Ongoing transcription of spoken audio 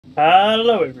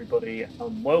Hello everybody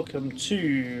and welcome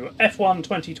to F1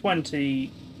 2020.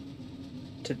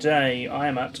 Today I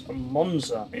am at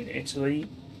Monza in Italy.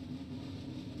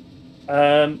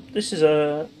 This is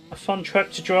a fun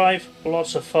track to drive,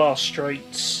 lots of fast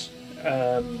straights,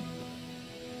 only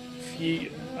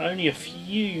a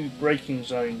few braking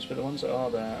zones, but the ones that are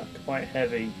there are quite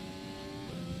heavy.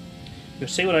 You'll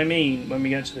see what I mean when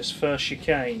we get to this first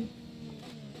chicane.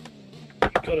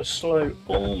 You've got to slow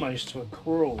almost to a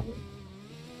crawl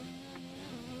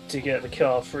to get the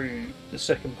car through the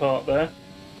second part there.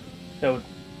 There would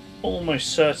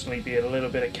almost certainly be a little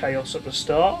bit of chaos at the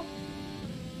start.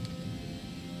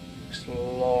 This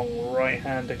long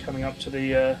right-hander coming up to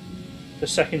the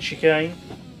second chicane.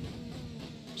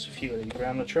 There's a few of these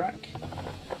around the track.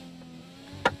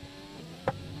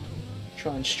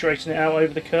 Try and straighten it out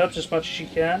over the curbs as much as you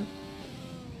can.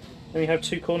 Then we have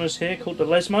two corners here called the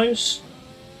Lesmos.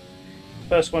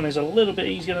 First one is a little bit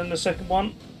easier than the second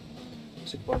one.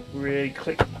 Second one really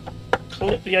clip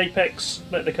the apex,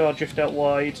 let the car drift out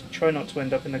wide, try not to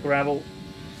end up in the gravel.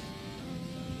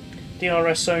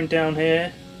 DRS zone down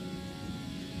here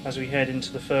as we head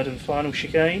into the third and final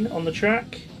chicane on the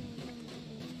track.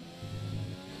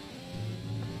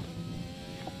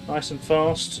 Nice and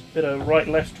fast, bit of right,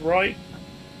 left, right.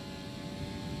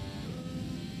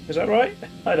 Is that right?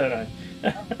 I don't know.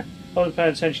 I wasn't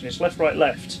paying attention, it's left, right,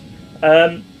 left.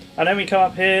 And then we come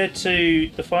up here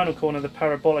to the final corner, the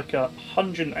Parabolica,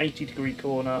 180 degree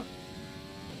corner.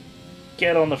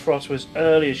 Get on the throttle as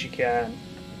early as you can.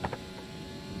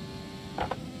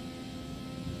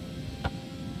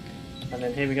 And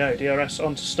then here we go, DRS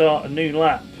on to start a new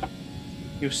lap.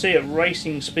 You'll see at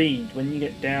racing speed when you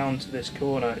get down to this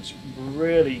corner, it's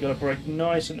really, you've got to brake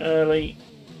nice and early.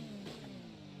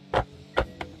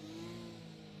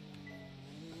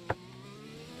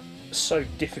 So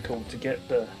difficult to get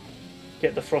the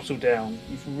throttle down.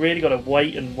 You've really got to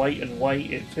wait and wait and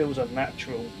wait. It feels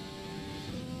unnatural.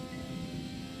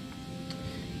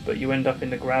 But you end up in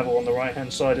the gravel on the right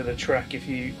hand side of the track if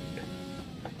you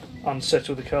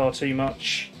unsettle the car too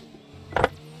much.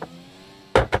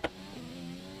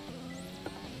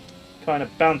 Kind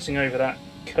of bouncing over that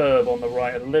curb on the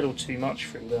right a little too much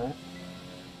through there.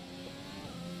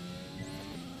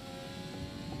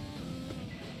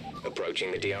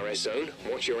 Approaching the DRS zone,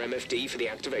 watch your MFD for the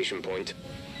activation point.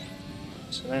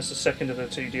 So there's the second of the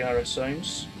two DRS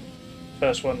zones.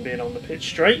 First one being on the pit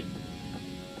straight.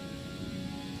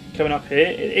 Coming up here,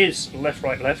 it is left,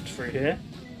 right, left through here.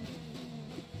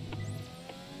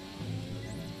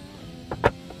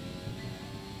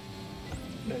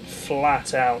 Then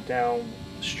flat out down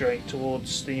straight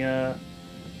towards the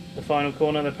final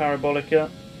corner, the Parabolica.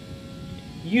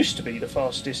 Used to be the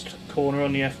fastest corner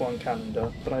on the F1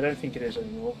 calendar, but I don't think it is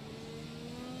anymore.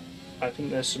 I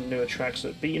think there's some newer tracks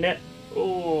that beat it.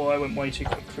 Oh, I went way too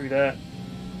quick through there.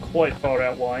 Quite far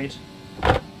out wide.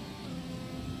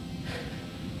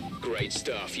 Great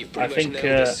stuff. You've pretty much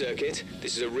nailed this circuit.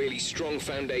 This is a really strong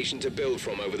foundation to build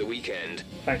from over the weekend.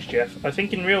 Thanks, Jeff. I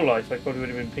think in real life I probably would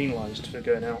have been penalised for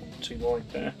going out too wide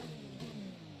there.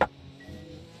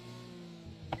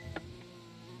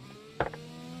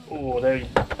 Oh, there you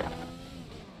go.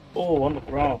 Oh, on the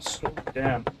grass. Oh,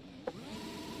 damn.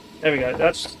 There we go.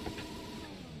 That's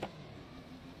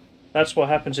what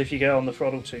happens if you get on the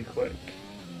throttle too quick.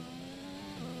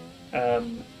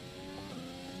 Damn.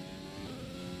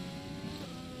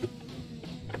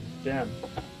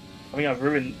 I think I've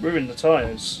ruined the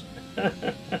tyres.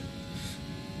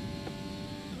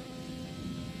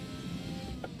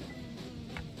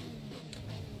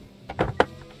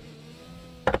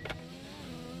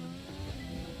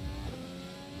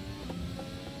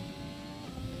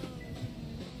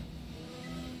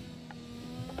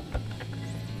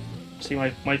 See,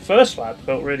 my first lap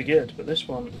felt really good, but this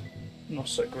one, not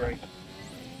so great.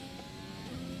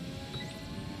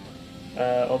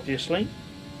 Obviously.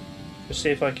 Let's see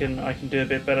if I can do a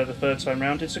bit better the third time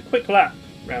round. It's a quick lap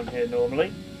round here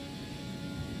normally.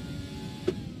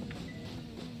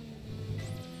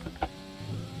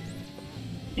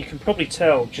 You can probably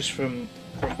tell just from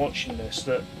watching this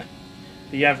that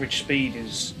the average speed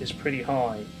is pretty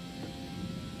high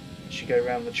as you go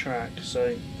around the track.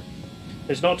 So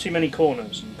there's not too many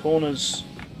corners, and corners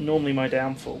normally my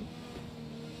downfall.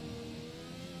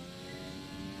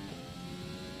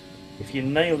 If you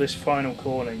nail this final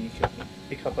corner, you can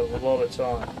pick up a lot of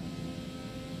time.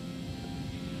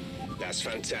 That's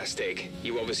fantastic.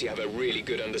 You obviously have a really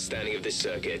good understanding of this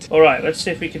circuit. Alright, let's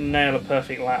see if we can nail a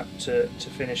perfect lap to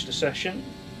finish the session.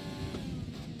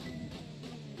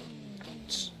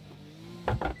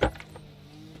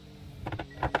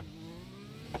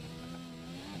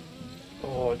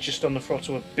 just on the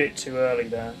throttle a bit too early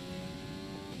there.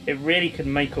 It really could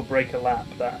make or break a lap,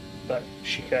 that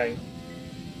chicane.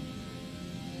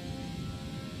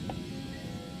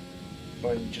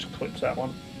 Or just clip that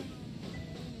one.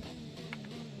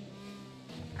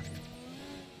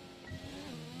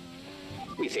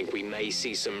 We think we may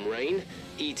see some rain.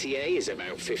 ETA is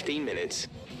about 15 minutes.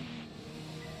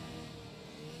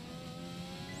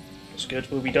 That's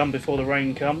good. We'll be done before the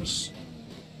rain comes.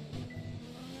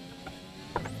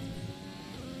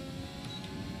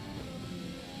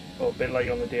 Oh, a bit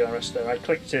late on the DRS there. I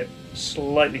clicked it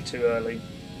slightly too early.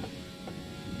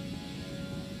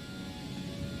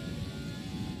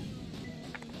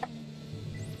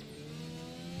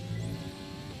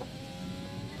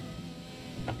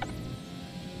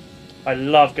 I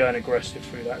love going aggressive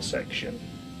through that section.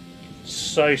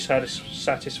 So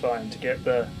satisfying to get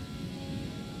that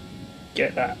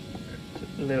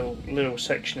little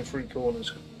section of three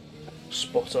corners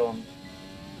spot on.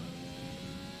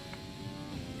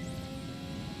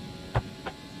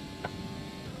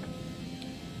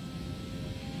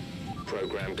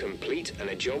 Program complete and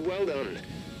a job well done.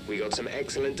 We got some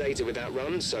excellent data with that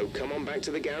run, so come on back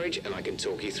to the garage and I can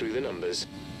talk you through the numbers.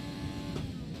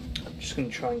 Just going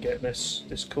to try and get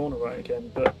this corner right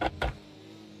again, but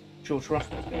George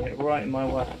Russell's going to get right in my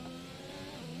way.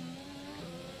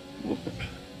 Whoop.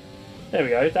 There we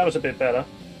go, that was a bit better.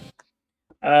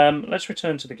 Let's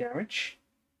return to the garage.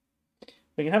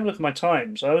 We can have a look at my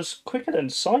times. I was quicker than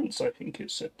Sainz, I think it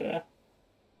said there.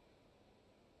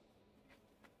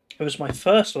 It was my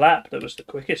first lap that was the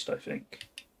quickest, I think.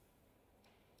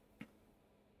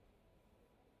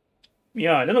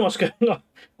 Yeah, I don't know what's going on.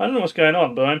 I don't know what's going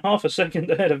on, but I'm half a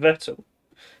second ahead of Vettel.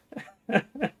 I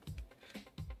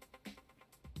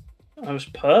was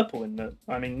purple in the...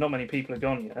 I mean, not many people have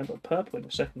gone yet, but purple in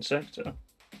the second sector.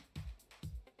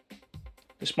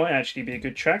 This might actually be a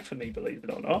good track for me, believe it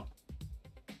or not.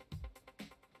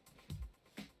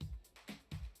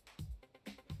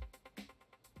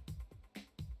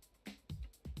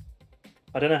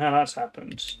 I don't know how that's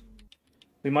happened.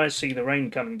 We might see the rain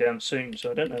coming down soon,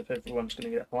 so I don't know if everyone's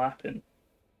going to get a lap in.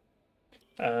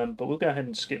 But we'll go ahead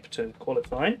and skip to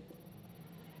qualifying.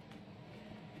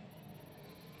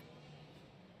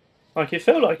 Like, it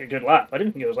felt like a good lap. I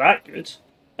didn't think it was that good.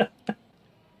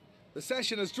 The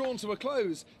session has drawn to a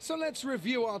close, so let's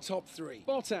review our top three.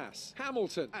 Bottas,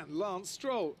 Hamilton and Lance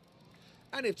Stroll.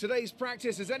 And if today's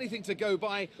practice is anything to go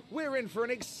by, we're in for an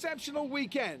exceptional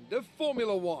weekend of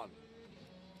Formula One.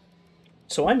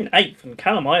 So I'm in 8th and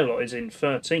Callum Ilott is in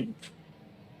 13th.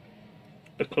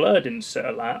 Leclerc didn't set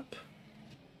a lap.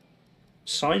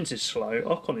 Sainz is slow.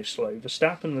 Ocon is slow.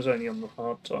 Verstappen was only on the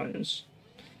hard tyres.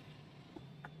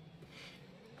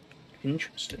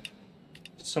 Interesting.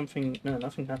 No,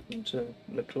 nothing happened to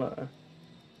Leclerc.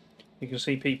 You can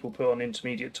see people put on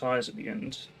intermediate tyres at the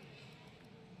end.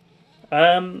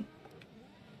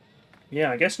 Yeah,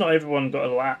 I guess not everyone got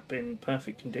a lap in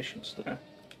perfect conditions there.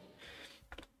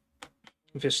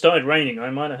 If it started raining, I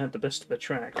might have had the best of the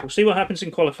track. We'll see what happens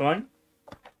in qualifying.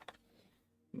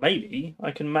 Maybe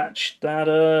I can match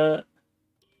that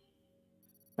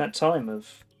time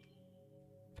of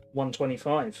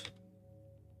 1:25.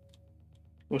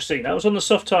 We'll see. That was on the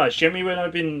soft tyres. Generally, when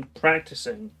I've been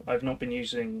practicing, I've not been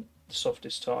using the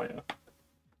softest tyre.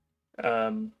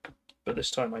 But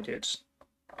this time I did.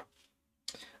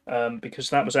 Because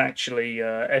that was actually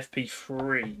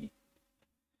FP3.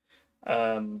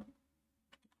 I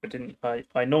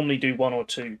normally do 1 or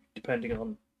 2 depending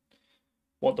on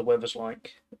what the weather's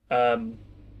like. But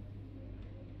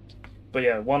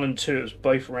yeah, 1 and 2 it was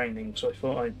both raining, so I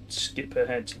thought I'd skip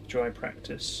ahead to dry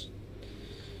practice.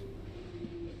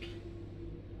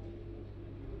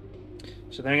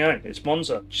 So there you go, it's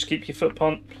Monza. Just keep your foot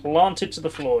planted to the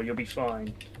floor, you'll be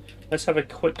fine. Let's have a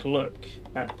quick look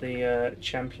at the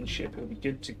championship. It'll be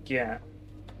good to get.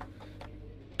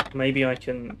 Maybe I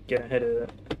can get ahead of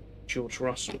George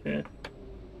Russell here.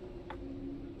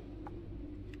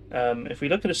 If we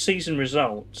look at the season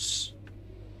results,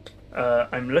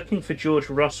 I'm looking for George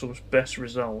Russell's best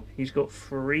result. He's got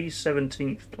 3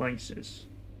 17th places.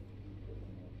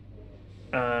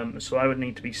 So I would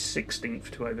need to be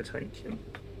 16th to overtake him.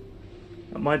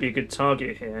 That might be a good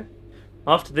target here.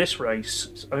 After this race,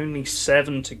 it's only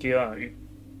 7 to go.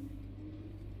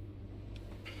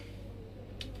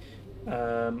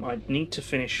 I'd need to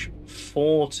finish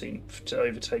 14th to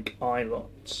overtake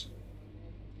Ilott,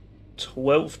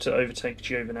 12th to overtake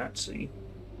Giovinazzi,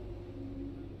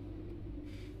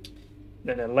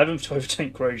 then 11th to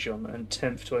overtake Grosjean, and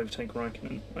 10th to overtake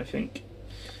Raikkonen, I think.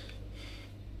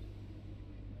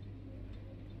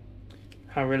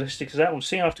 How realistic is that? We'll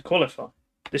see after qualifying.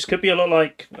 This could be a lot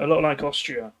like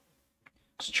Austria.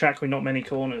 It's a track with not many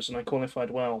corners, and I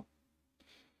qualified well.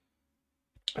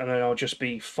 And then I'll just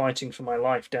be fighting for my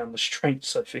life down the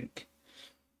straights, I think.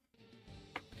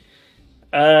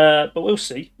 But we'll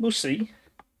see. We'll see.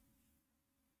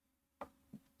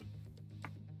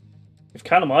 If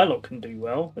Callum Ilott can do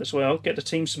well as well, get the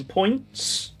team some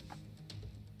points.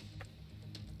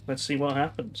 Let's see what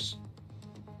happens.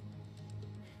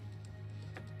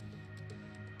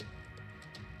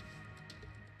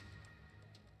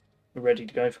 We're ready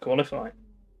to go for qualifying.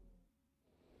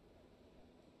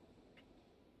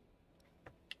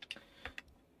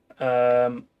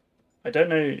 I don't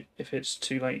know if it's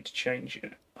too late to change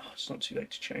it. Oh, it's not too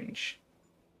late to change.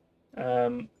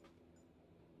 But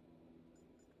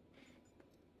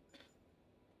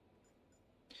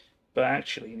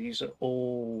actually, these are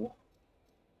all...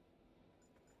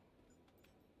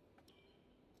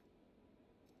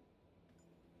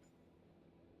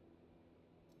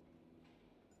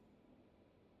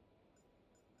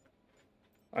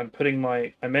 I'm putting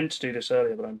my... I meant to do this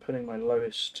earlier, but I'm putting my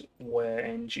lowest wear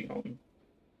engine on.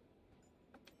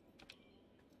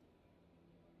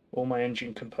 All my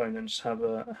engine components have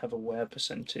a wear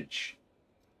percentage.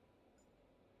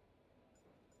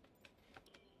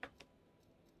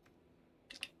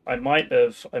 I might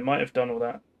have done all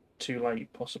that too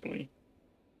late, possibly.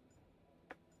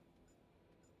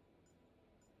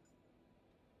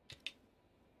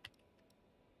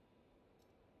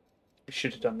 We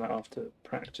should have done that after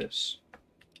practice.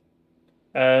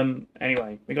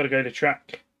 Anyway, we got to go to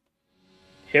track.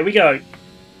 Here we go.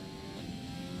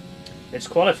 It's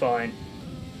qualifying.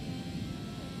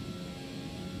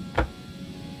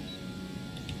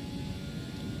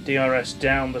 DRS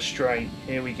down the straight.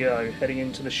 Here we go. Heading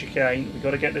into the chicane. We've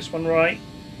got to get this one right.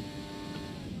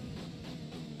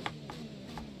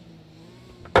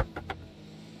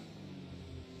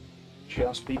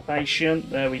 Just be patient.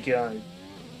 There we go.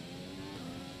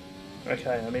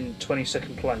 Okay, I'm in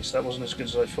 22nd place. That wasn't as good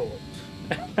as I thought.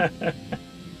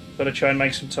 Got to try and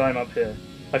make some time up here.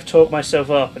 I've talked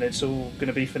myself up and it's all going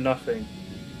to be for nothing.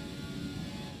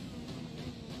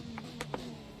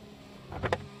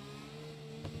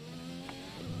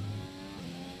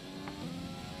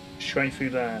 Straight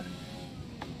through there.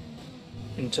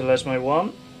 Into Lesmo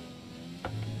 1.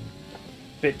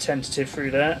 Bit tentative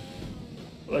through there.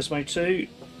 Lesmo 2.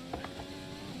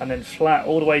 And then flat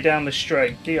all the way down the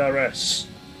straight. DRS.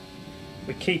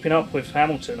 We're keeping up with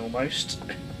Hamilton almost.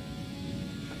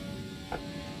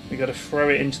 We've got to throw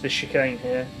it into the chicane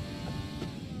here.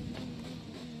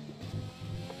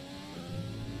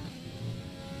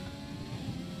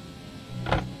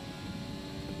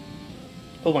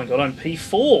 Oh my god, I'm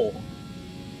P4.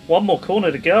 One more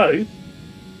corner to go.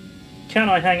 Can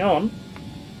I hang on?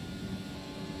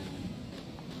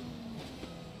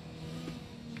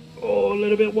 Oh, a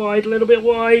little bit wide, a little bit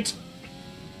wide.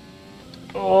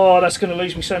 Oh, that's going to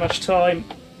lose me so much time.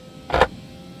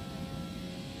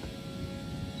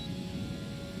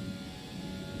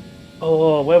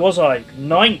 Oh, where was I?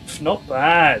 9th. Not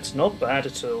bad. Not bad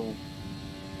at all.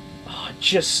 Oh,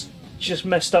 just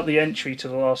messed up the entry to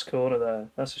the last corner there.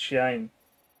 That's a shame.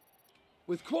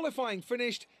 With qualifying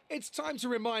finished, it's time to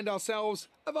remind ourselves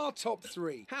of our top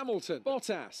three. Hamilton,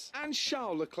 Bottas and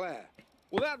Charles Leclerc.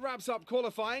 Well, that wraps up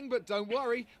qualifying, but don't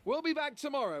worry, we'll be back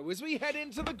tomorrow as we head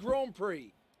into the Grand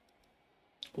Prix.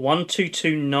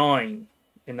 1-2-2-9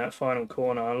 in that final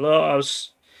corner. I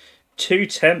was 2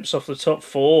 tenths off the top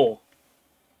 4.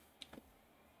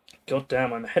 God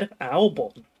damn, I'm ahead of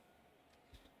Albon.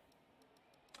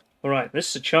 Alright, this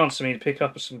is a chance for me to pick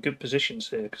up some good positions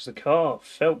here because the car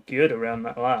felt good around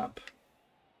that lap.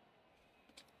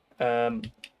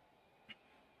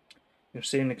 You'll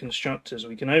see in the constructors,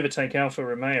 we can overtake Alfa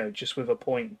Romeo just with a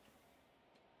point.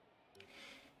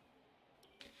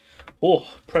 Oh,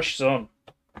 pressure's on.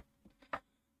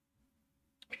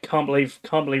 Can't believe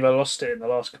I lost it in the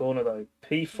last corner though.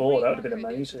 P4, that would have been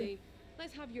amazing.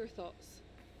 Let's have your thoughts.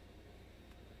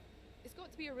 It's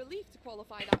got to be a relief to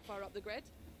qualify that far up the grid.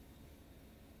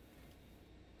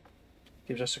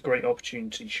 Gives us a great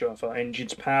opportunity to show off our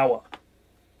engine's power.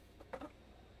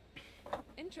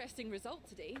 Interesting result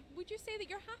today. Would you say that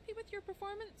you're happy with your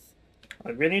performance?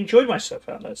 I really enjoyed myself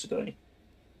out there today.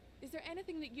 Is there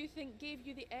anything that you think gave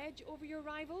you the edge over your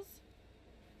rivals?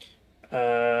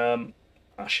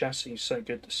 Our chassis is so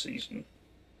good this season.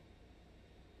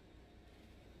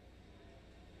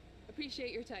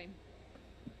 Appreciate your time.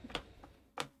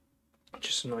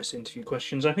 Just some nice interview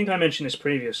questions. I think I mentioned this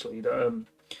previously that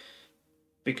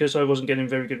because I wasn't getting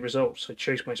very good results, I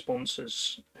chose my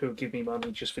sponsors who would give me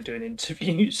money just for doing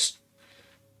interviews.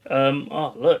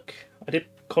 Oh look, I did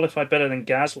qualified better than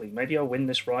Gasly. Maybe I'll win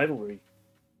this rivalry.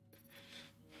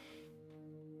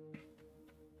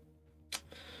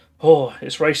 Oh,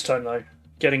 it's race time though.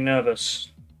 Getting nervous.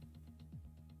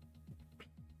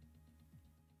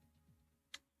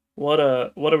 What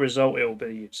a result it will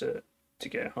be to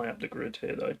get high up the grid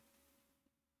here though.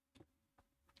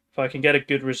 If I can get a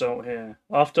good result here.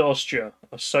 After Austria, I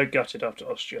was so gutted after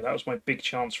Austria. That was my big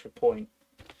chance for a point.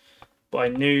 But I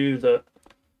knew that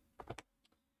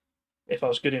if I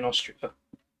was good in Austria,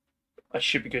 I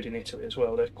should be good in Italy as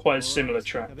well. They're quite similar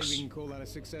tracks. I think we can call that a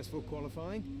successful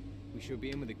qualifying. We should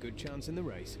be in with a good chance in the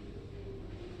race.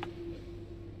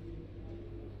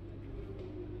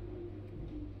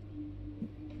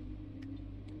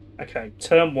 Okay,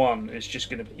 turn 1 is just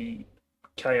going to be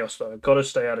chaos though. I've got to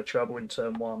stay out of trouble in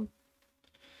turn 1.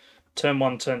 Turn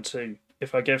 1, turn 2.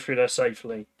 If I get through there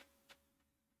safely,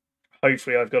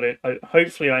 hopefully I've got it.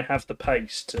 Hopefully I have the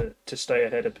pace to stay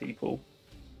ahead of people.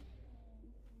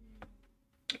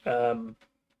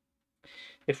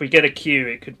 If we get a queue,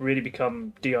 it could really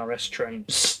become DRS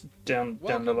trains down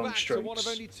the long straights. To one of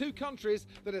only 2 countries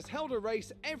that has held a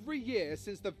race every year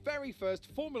since the very first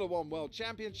Formula One World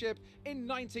Championship in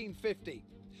 1950.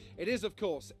 It is, of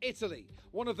course, Italy,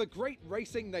 one of the great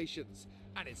racing nations,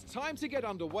 and it's time to get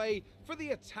underway for the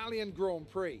Italian Grand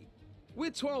Prix.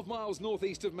 We're 12 miles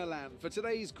northeast of Milan for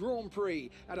today's Grand Prix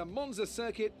at a Monza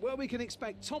circuit where we can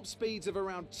expect top speeds of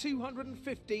around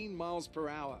 215 miles per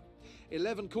hour.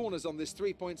 11 corners on this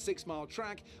 3.6 mile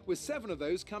track, with 7 of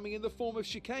those coming in the form of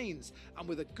chicanes, and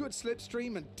with a good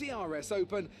slipstream and DRS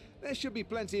open, there should be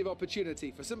plenty of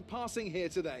opportunity for some passing here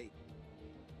today.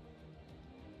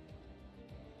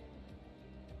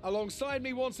 Alongside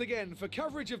me once again for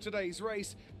coverage of today's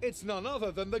race, it's none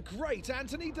other than the great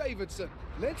Anthony Davidson.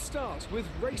 Let's start with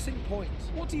Racing Point.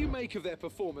 What do you make of their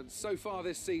performance so far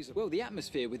this season? Well, the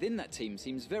atmosphere within that team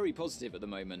seems very positive at the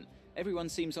moment. Everyone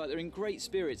seems like they're in great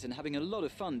spirits and having a lot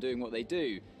of fun doing what they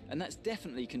do, and that's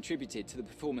definitely contributed to the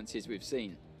performances we've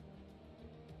seen.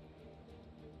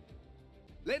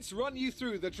 Let's run you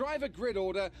through the driver grid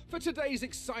order for today's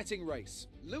exciting race.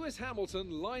 Lewis Hamilton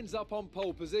lines up on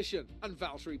pole position, and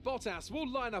Valtteri Bottas will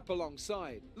line up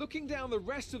alongside. Looking down the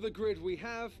rest of the grid, we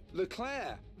have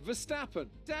Leclerc, Verstappen,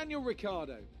 Daniel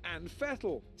Ricciardo, and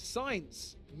Vettel,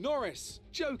 Sainz, Norris,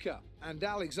 Joker, and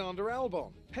Alexander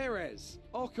Albon, Perez,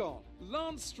 Ocon,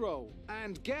 Lance Stroll,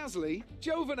 and Gasly,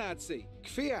 Giovinazzi,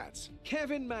 Kvyat,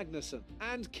 Kevin Magnussen,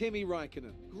 and Kimi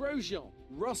Raikkonen, Grosjean,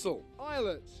 Russell,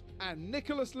 Eilert, and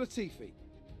Nicholas Latifi.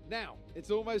 Now, it's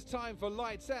almost time for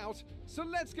lights out, so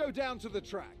let's go down to the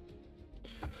track.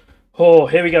 Oh,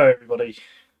 here we go, everybody.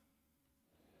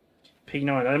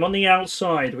 P9. I'm on the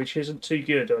outside, which isn't too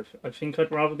good. I think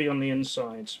I'd rather be on the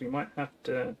inside, so we might have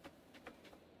to...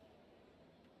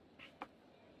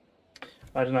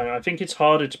 I don't know. I think it's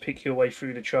harder to pick your way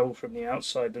through the trouble from the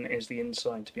outside than it is the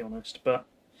inside, to be honest. But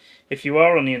if you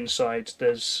are on the inside,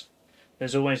 there's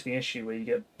always the issue where you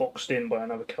get boxed in by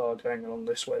another car going along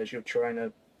this way as you're trying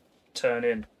to turn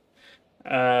in.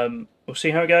 We'll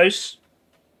see how it goes.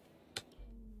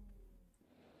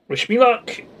 Wish me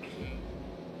luck.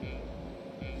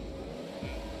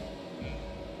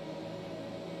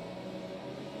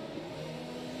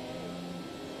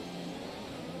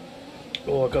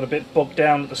 Oh, I got a bit bogged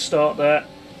down at the start there.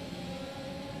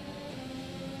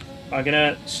 I'm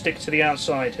going to stick to the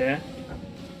outside here.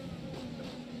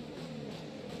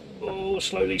 Oh,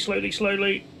 slowly, slowly,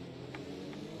 slowly.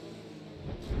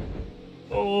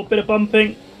 Oh, a bit of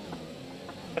bumping.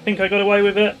 I think I got away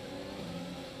with it.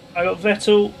 I got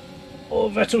Vettel. Oh,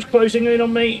 Vettel's closing in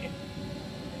on me.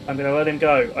 I'm going to let him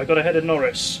go. I got ahead of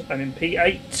Norris. I'm in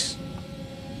P8.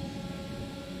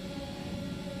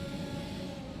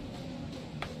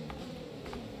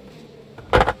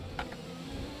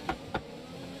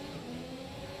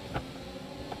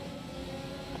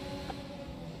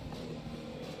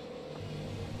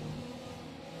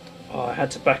 I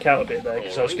had to back out a bit there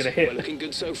because I was going to hit. We're looking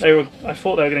good so far. I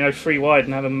thought they were going to go 3 wide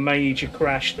and have a major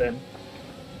crash then.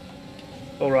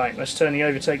 Alright, let's turn the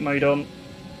overtake mode on.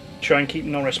 Try and keep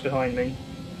Norris behind me.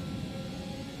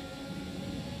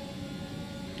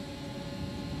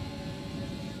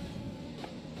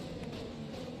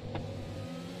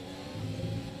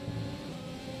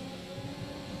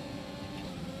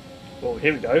 Oh,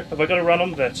 here we go. Have I got to run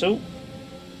on Vettel?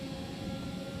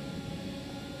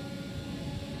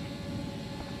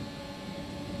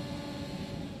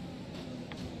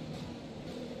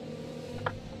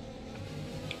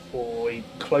 Oh, he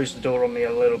closed the door on me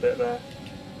a little bit there.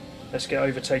 Let's get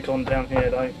overtake on down here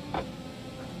though.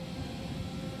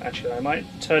 Actually, I might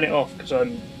turn it off because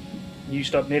I'm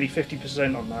used up nearly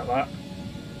 50% on that lap.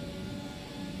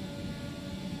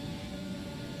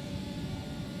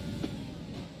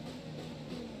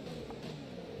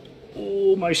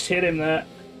 Almost hit him there.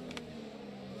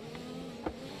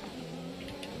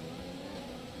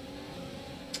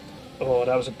 Oh,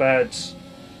 that was a bad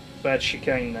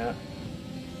chicane there.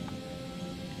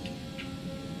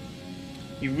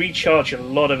 You recharge a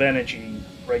lot of energy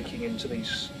breaking into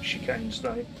these chicanes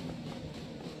though,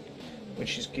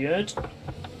 which is good.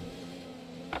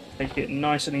 Take it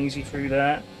nice and easy through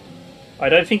there. I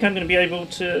don't think I'm going to be able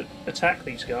to attack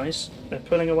these guys. They're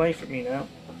pulling away from me now.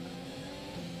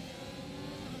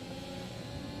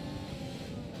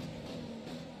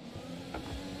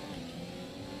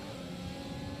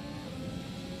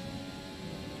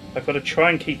 I've got to try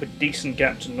and keep a decent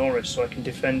gap to Norris so I can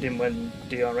defend him when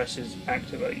DRS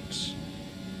activates.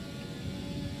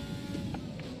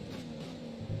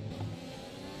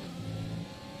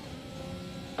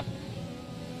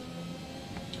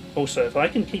 Also, if I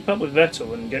can keep up with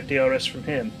Vettel and get DRS from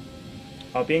him,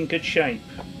 I'll be in good shape.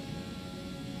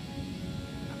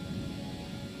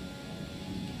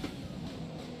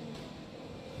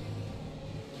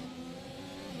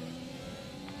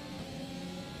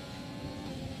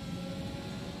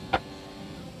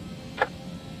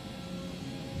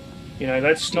 You know,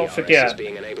 let's not forget,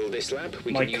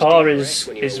 my car is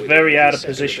very out of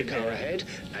position here.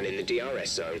 And in the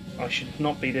DRS zone. I should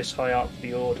not be this high up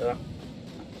the order.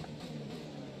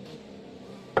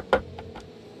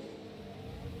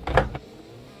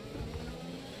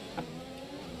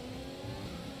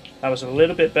 I was a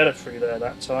little bit better through there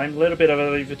that time. A little bit of an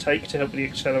overtake to help with the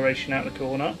acceleration out of the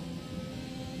corner.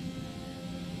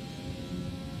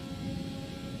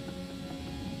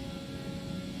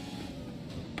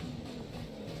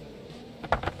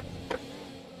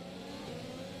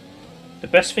 The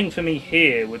best thing for me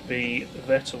here would be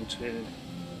Vettel to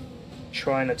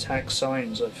try and attack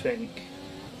Sainz, I think.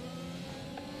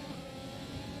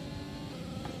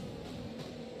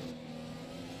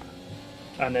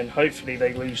 And then hopefully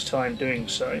they lose time doing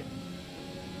so.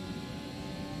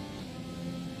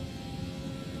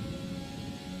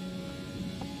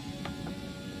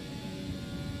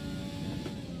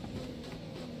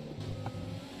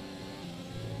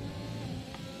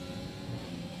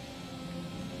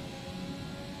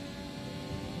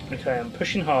 Okay, I'm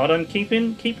pushing hard. I'm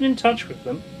keeping in touch with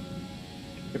them.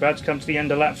 We're about to come to the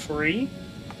end of lap 3.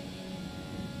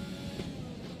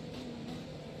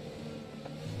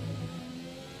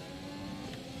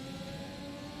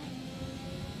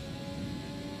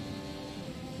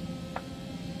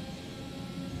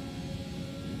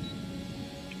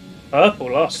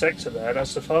 Purple last sector there.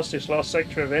 That's the fastest last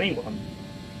sector of anyone.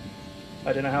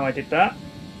 I don't know how I did that.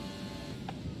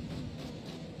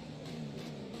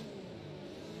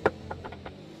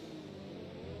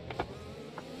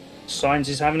 Sainz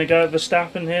is having a go at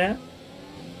Verstappen here.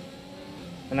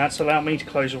 And that's allowed me to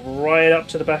close right up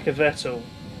to the back of Vettel.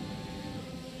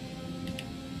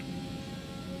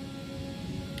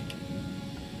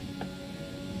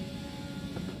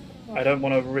 I don't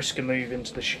want to risk a move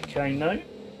into the chicane though.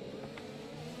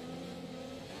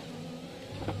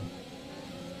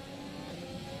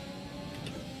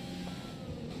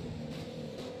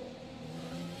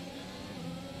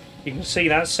 You can see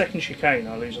that second chicane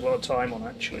I lose a lot of time on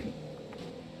actually.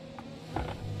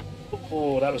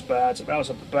 Oh, that was bad. That was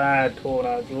a bad corner.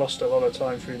 I've lost a lot of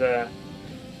time through there.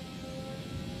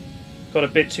 Got a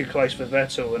bit too close for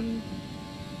Vettel and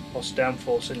lost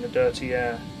downforce in the dirty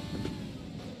air.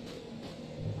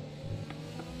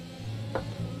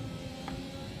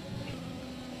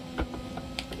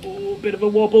 Oh, bit of a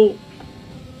wobble.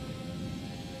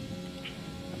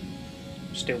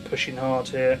 Still pushing hard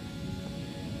here.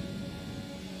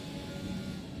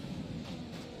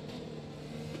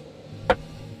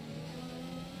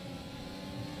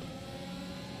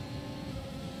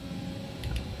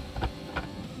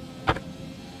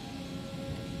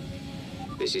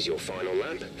 This is your final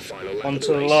lap. On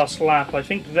to the last lap. I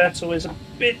think Vettel is a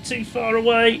bit too far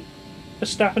away.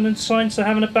 Verstappen and Sainz are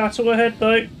having a battle ahead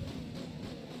though.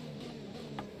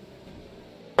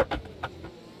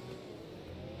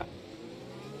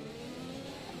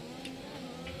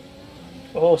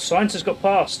 Oh, Sainz has got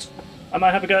past. I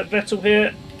might have a go at Vettel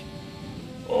here.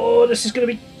 Oh, this is going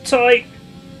to be tight.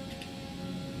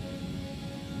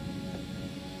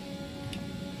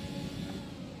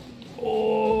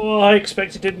 Oh, I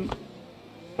expected him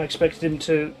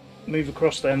to move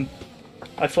across them.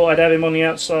 I thought I'd have him on the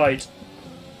outside.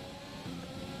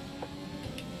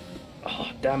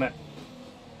 Oh, damn it.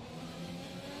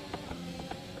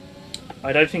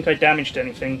 I don't think I damaged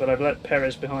anything, but I've let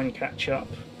Perez behind catch up.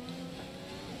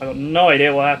 I got no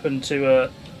idea what happened to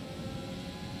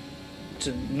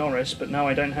Norris, but now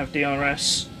I don't have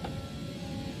DRS.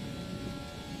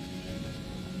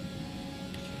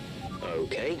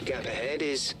 Okay, gap ahead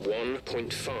is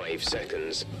 1.5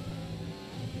 seconds.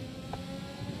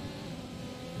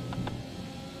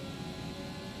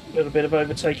 A little bit of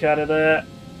overtake out of there.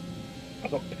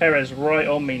 I've got Perez right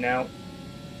on me now.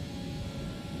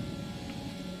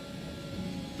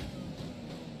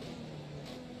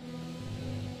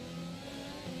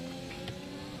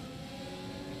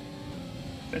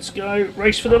 Let's go.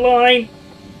 Race for the line.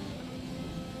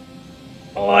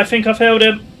 Oh, I think I've held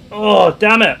him. Oh,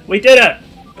 damn it. We did it.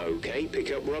 Okay, pick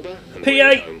up rubber and bring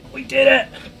it home. P8. We did it.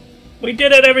 We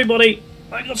did it, everybody.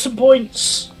 I got some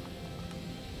points.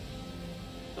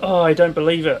 Oh, I don't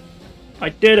believe it. I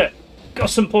did it. Got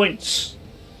some points.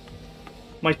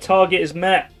 My target is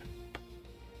met.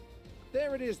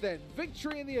 There it is then,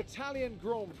 victory in the Italian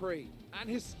Grand Prix. An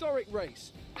historic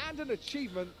race and an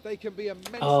achievement they can be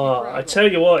immensely proud of. I tell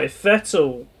you what, if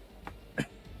Vettel...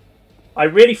 I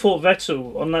really thought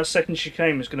Vettel on that second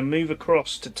chicane was going to move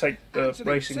across to take the Anthony,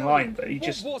 racing tell line, me, but he what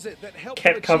just was it that helped you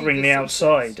kept achieve covering this the success?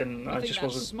 outside, and I think just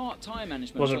that smart time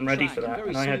management wasn't on ready track for and that, very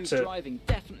and I had smooth to driving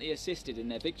definitely assisted in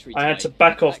their victory I had today. to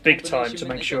back That off big time combination to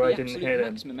meant make they sure got I the didn't absolute hit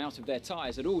him. maximum out of their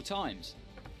tyres at all times.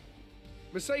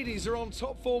 Mercedes are on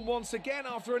top form once again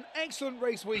after an excellent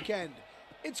race weekend.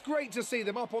 It's great to see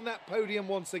them up on that podium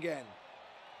once again.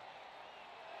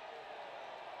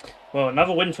 Well,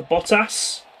 another win for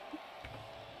Bottas.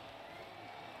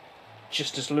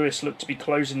 Just as Lewis looked to be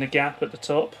closing the gap at the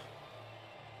top.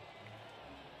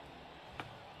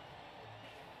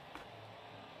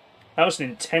 That was an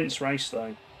intense race,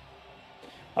 though.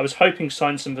 I was hoping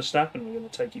Sainz and Verstappen were going to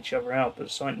take each other out, but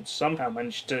Sainz somehow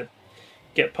managed to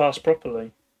get past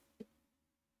properly.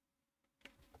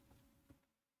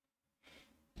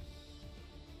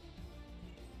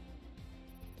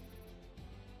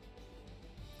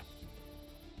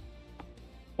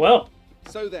 Well,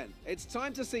 So then, it's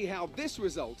time to see how this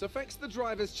result affects the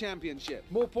Drivers' Championship.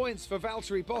 More points for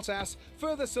Valtteri Bottas,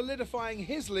 further solidifying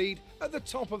his lead at the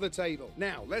top of the table.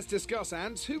 Now, let's discuss,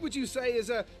 Ants. Who would you say is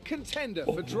a contender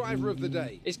for Driver of the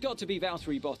Day? It's got to be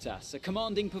Valtteri Bottas, a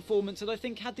commanding performance that I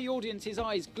think had the audience's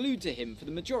eyes glued to him for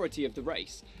the majority of the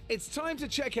race. It's time to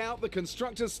check out the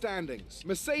Constructors' standings.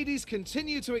 Mercedes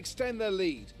continue to extend their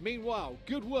lead. Meanwhile,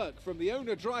 good work from the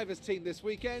owner-drivers team this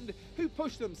weekend, who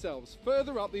pushed themselves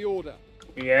further up the order.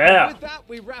 yeah. With that,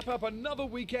 we wrap up another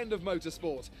weekend of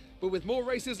motorsport. But with more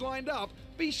races lined up,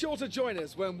 be sure to join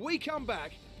us when we come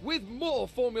back with more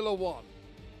Formula One.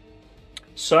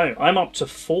 So, I'm up to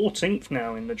 14th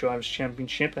now in the Drivers'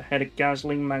 Championship, ahead of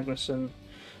Gasly, Magnussen,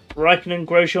 Raikkonen,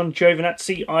 Grosjean,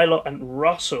 Giovinazzi, Eilert and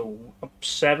Russell, up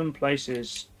 7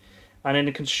 places. And in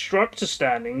the Constructor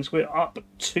standings, we're up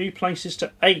 2 places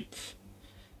to 8th.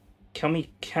 Can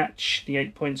we catch the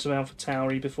 8 points of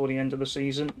AlphaTauri before the end of the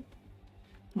season?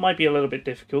 Might be a little bit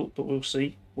difficult, but we'll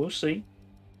see. We'll see.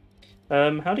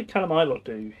 How did Callum Eilert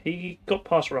do? He got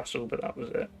past Russell, but that was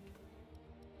it.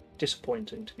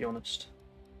 Disappointing, to be honest.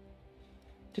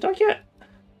 Did I get...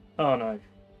 Oh, no.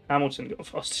 Hamilton got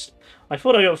fastest... I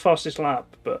thought I got fastest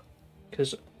lap, but...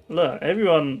 Because, look,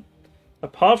 everyone...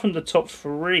 Apart from the top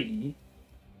 3...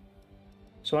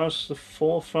 So I was the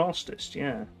 4th fastest,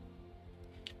 yeah.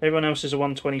 Everyone else is a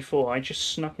 124. I just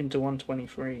snuck into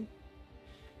 123.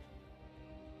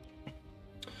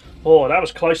 Oh, that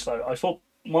was close, though. I thought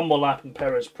one more lap and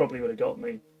Perez probably would have got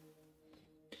me.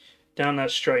 Down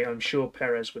that straight, I'm sure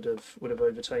Perez would have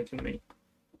overtaken me.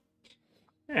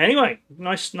 Anyway,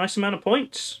 nice amount of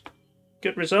points.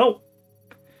 Good result.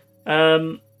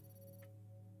 I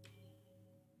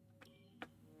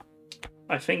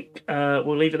think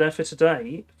we'll leave it there for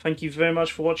today. Thank you very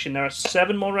much for watching. There are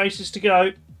 7 more races to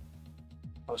go.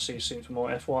 I'll see you soon for more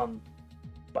F1.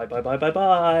 Bye, bye, bye, bye,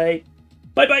 bye.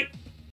 Bye, bye.